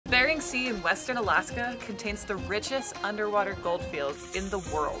Bering Sea in western Alaska contains the richest underwater gold fields in the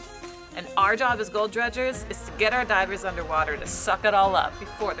world. And our job as gold dredgers is to get our divers underwater to suck it all up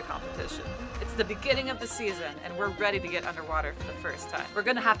before the competition. It's the beginning of the season and we're ready to get underwater for the first time. We're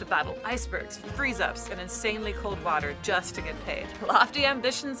gonna have to battle icebergs, freeze-ups, and insanely cold water just to get paid. Lofty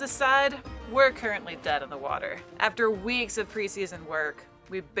ambitions aside, we're currently dead in the water. After weeks of preseason work,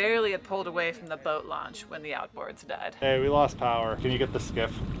 we barely had pulled away from the boat launch when the outboards died. Hey, we lost power. Can you get the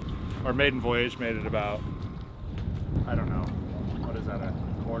skiff? Our maiden voyage made it about, I don't know, what is that, a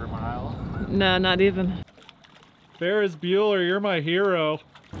quarter mile? No, not even. Ferris Bueller, you're my hero.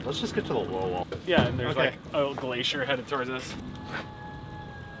 Let's just get to the low wall. Yeah, and there's like a glacier headed towards us.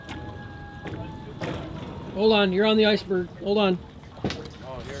 Hold on, you're on the iceberg. Hold on.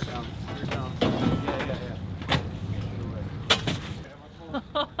 Oh, you're down. You're down.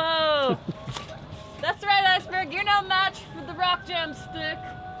 Oh, that's right, iceberg. You're no match for the rock jam stick.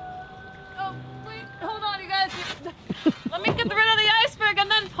 Oh, wait, hold on, you guys. Let me get rid of the iceberg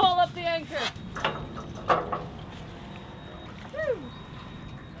and then pull up the anchor. Whew.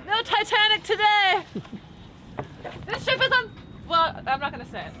 No Titanic today. This ship is on. Well, I'm not gonna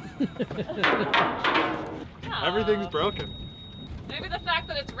say it. Everything's broken. Maybe the fact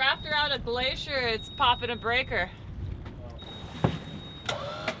that it's wrapped around a glacier, it's popping a breaker.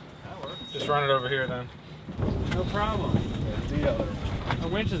 Just run it over here then. No problem. Deal. Our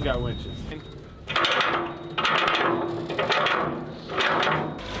winches got winches.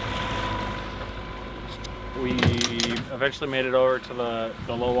 We eventually made it over to the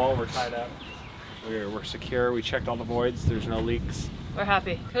low wall. We're tied up. We're secure. We checked all the voids. There's no leaks. We're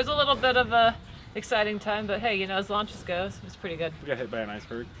happy. It was a little bit of a exciting time, but hey, you know, as launches goes, it was pretty good. We got hit by an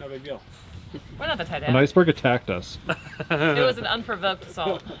iceberg. No big deal. We're not the Titanic. An iceberg attacked us. It was an unprovoked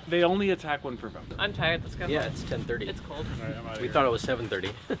assault. They only attack when provoked. I'm tired. Let's go. Yeah, it's 10:30. It's cold. We thought it was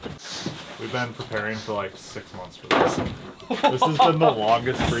 7:30. We've been preparing for like 6 months for this. This has been the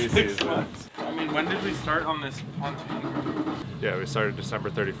longest preseason. I mean, when did we start on this pontoon? Yeah, we started December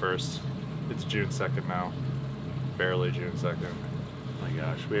 31st. It's June 2nd now. Barely June 2nd. Oh my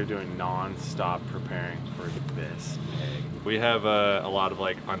gosh, we are doing non-stop preparing for this pig. We have a lot of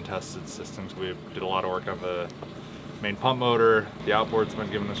like untested systems. We did a lot of work on the main pump motor. The outboard's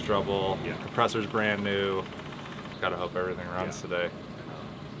been giving us trouble. Yeah. Compressor's brand new. Gotta hope everything runs today.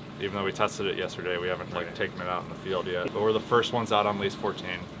 Even though we tested it yesterday, we haven't like taken it out in the field yet. But we're the first ones out on lease 14.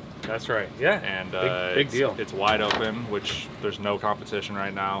 That's right. Yeah. And big deal. It's wide open, which there's no competition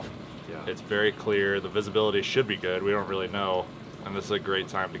right now. Yeah. It's very clear. The visibility should be good. We don't really know. And this is a great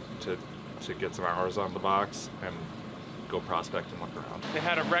time to get some hours on the box and go prospect and look around. They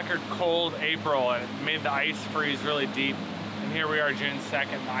had a record cold April and it made the ice freeze really deep. And here we are June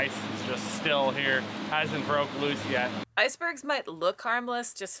 2nd, the ice is just still here, hasn't broke loose yet. Icebergs might look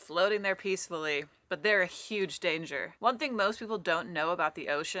harmless, just floating there peacefully, but they're a huge danger. One thing most people don't know about the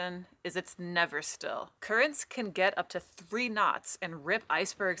ocean is it's never still. Currents can get up to 3 knots and rip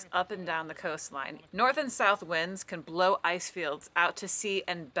icebergs up and down the coastline. North and south winds can blow ice fields out to sea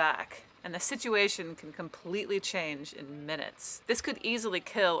and back, and the situation can completely change in minutes. This could easily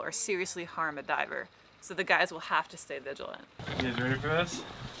kill or seriously harm a diver, so the guys will have to stay vigilant. You guys ready for this?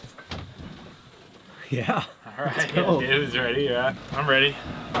 Yeah. All right, David's ready, yeah. I'm ready.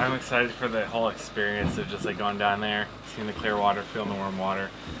 I'm excited for the whole experience of just like going down there, seeing the clear water, feeling the warm water,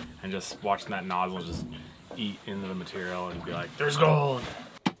 and just watching that nozzle just eat into the material and be like, there's gold.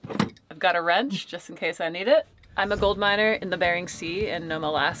 I've got a wrench just in case I need it. I'm a gold miner in the Bering Sea in Nome,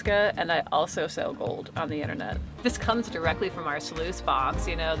 Alaska, and I also sell gold on the internet. This comes directly from our sluice box.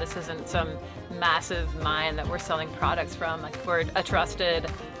 You know, this isn't some massive mine that we're selling products from. Like, we're a trusted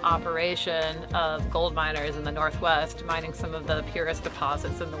operation of gold miners in the Northwest, mining some of the purest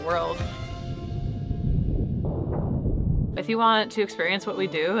deposits in the world. If you want to experience what we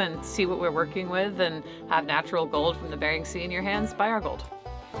do and see what we're working with and have natural gold from the Bering Sea in your hands, buy our gold.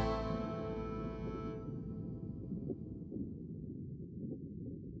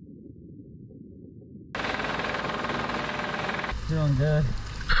 Doing good.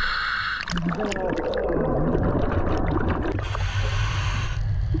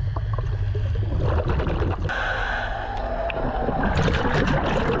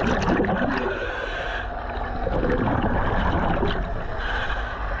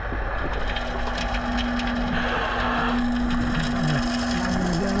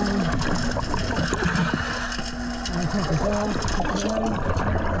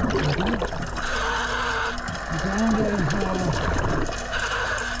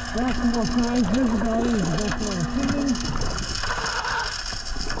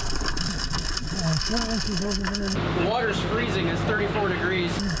 The water's freezing, it's 34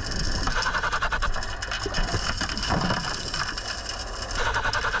 degrees.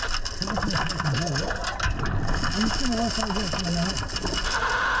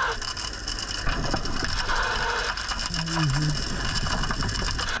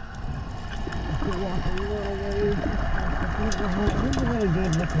 Super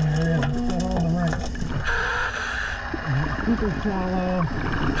shallow.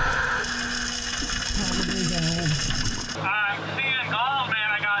 Probably down. I'm seeing gold,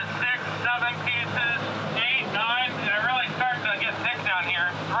 man. I got 6, 7 pieces, 8, 9, and I'm really starting to get thick down here.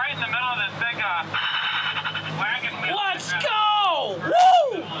 Right in the middle of this big wagon wheel. Let's go!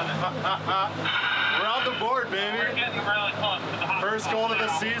 Woo! We're on the board, baby. We're getting really close to the hot First spot goal of the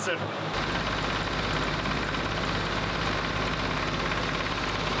now. season.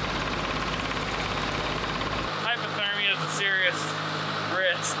 Hypothermia is a serious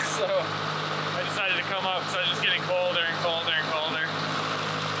risk, so I decided to come up because I was just getting colder and colder and colder.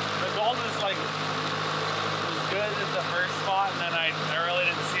 The gold is like was good at the first spot, and then I really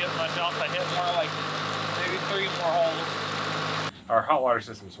didn't see it much else. I hit more like maybe 3 more holes. Our hot water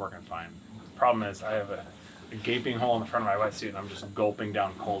system's working fine. Problem is I have a gaping hole in the front of my wetsuit, and I'm just gulping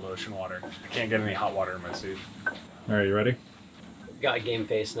down cold ocean water. I can't get any hot water in my suit. All right, you ready? Got a game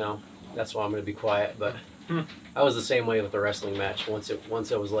face now. That's why I'm gonna be quiet. But I was the same way with the wrestling match. Once it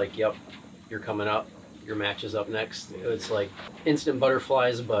was like, yep, you're coming up. Your match is up next. It's like instant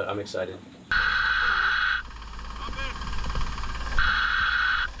butterflies, but I'm excited.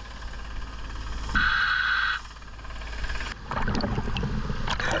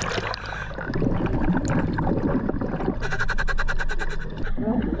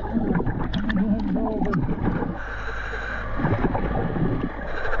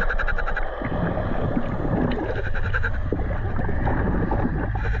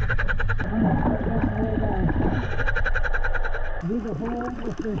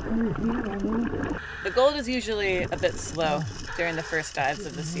 The gold is usually a bit slow during the first dives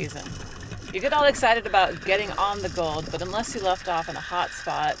of the season. You get all excited about getting on the gold, but unless you left off in a hot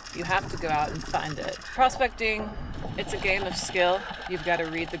spot, you have to go out and find it. Prospecting, it's a game of skill. You've got to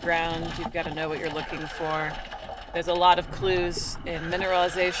read the ground, you've got to know what you're looking for. There's a lot of clues in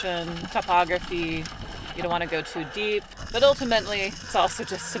mineralization, topography. You don't want to go too deep, but ultimately it's also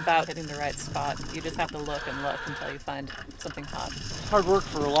just about hitting the right spot. You just have to look and look until you find something hot. Hard work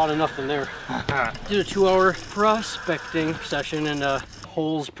for a lot of nothing there. Did a 2-hour prospecting session, and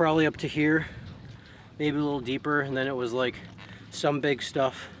holes probably up to here, maybe a little deeper, and then it was like some big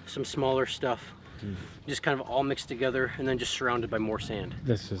stuff, some smaller stuff, just kind of all mixed together, and then just surrounded by more sand.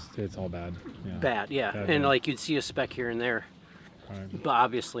 It's all bad. Yeah. Bad, yeah. Bad, And yeah. like you'd see a speck here and there, but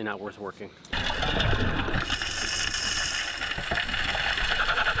obviously not worth working.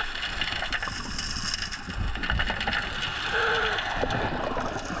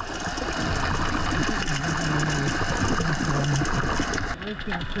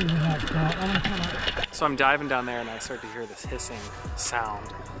 So I'm diving down there and I start to hear this hissing sound,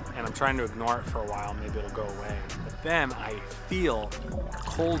 and I'm trying to ignore it for a while, maybe it'll go away. But then I feel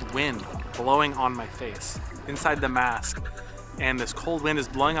cold wind blowing on my face inside the mask, and this cold wind is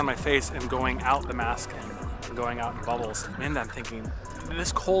blowing on my face and going out the mask and going out in bubbles. And I'm thinking,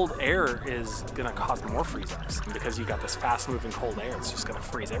 this cold air is gonna cause more freeze-ups because you got this fast-moving cold air. It's just gonna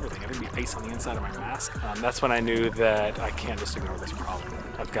freeze everything. There's gonna be ice on the inside of my mask. That's when I knew that I can't just ignore this problem.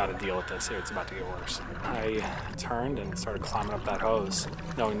 I've got to deal with this. It's about to get worse. I turned and started climbing up that hose,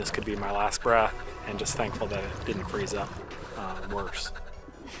 knowing this could be my last breath, and just thankful that it didn't freeze up worse.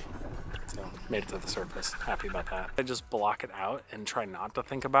 So made it to the surface. Happy about that. I just block it out and try not to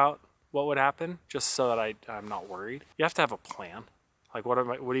think about what would happen, just so that I'm not worried. You have to have a plan. Like, what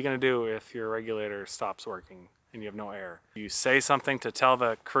are you gonna do if your regulator stops working and you have no air? Do you say something to tell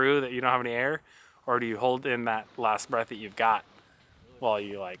the crew that you don't have any air, or do you hold in that last breath that you've got while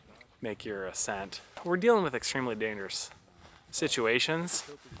you like make your ascent? We're dealing with extremely dangerous situations,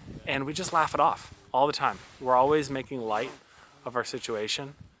 and we just laugh it off all the time. We're always making light of our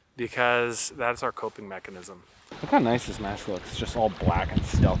situation because that's our coping mechanism. Look how nice this mask looks. It's just all black and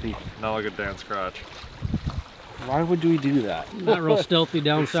stealthy. Not like a Dan's crotch. Why would we do that? Not real stealthy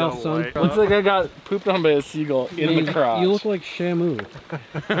down south, so son. white. Looks like I got pooped on by a seagull in the crotch. You look like Shamu.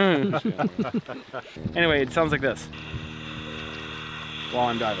 Anyway, it sounds like this while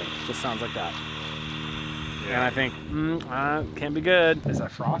I'm diving. It just sounds like that. Yeah. And I think, can't be good. Is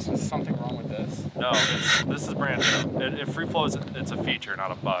that frost? Is something wrong with this? No, this is brand new. It free flows, it's a feature, not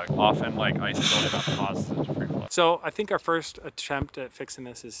a bug. Often, like, ice buildup causes it to free flow. So I think our first attempt at fixing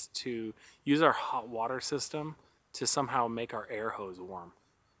this is to use our hot water system to somehow make our air hose warm.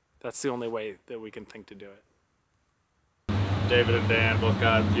 That's the only way that we can think to do it. David and Dan both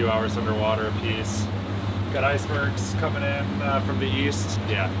got a few hours underwater apiece. Got icebergs coming in from the east.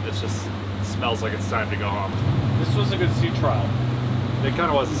 Yeah, it just smells like it's time to go home. This was a good sea trial. It kind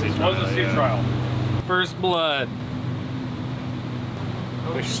of was a sea trial. First blood.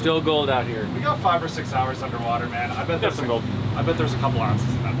 There's still gold out here. We got 5 or 6 hours underwater, man. I bet Got some gold. I bet there's a couple ounces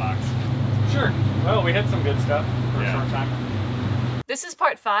in that box. Sure. Well, we hit some good stuff for Yeah. a short time. This is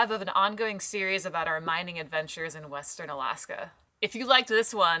part 5 of an ongoing series about our mining adventures in Western Alaska. If you liked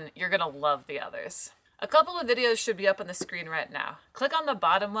this one, you're gonna love the others. A couple of videos should be up on the screen right now. Click on the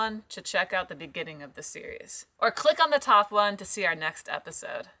bottom one to check out the beginning of the series. Or click on the top one to see our next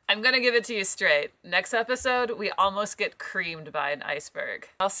episode. I'm gonna give it to you straight. Next episode, we almost get creamed by an iceberg.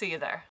 I'll see you there.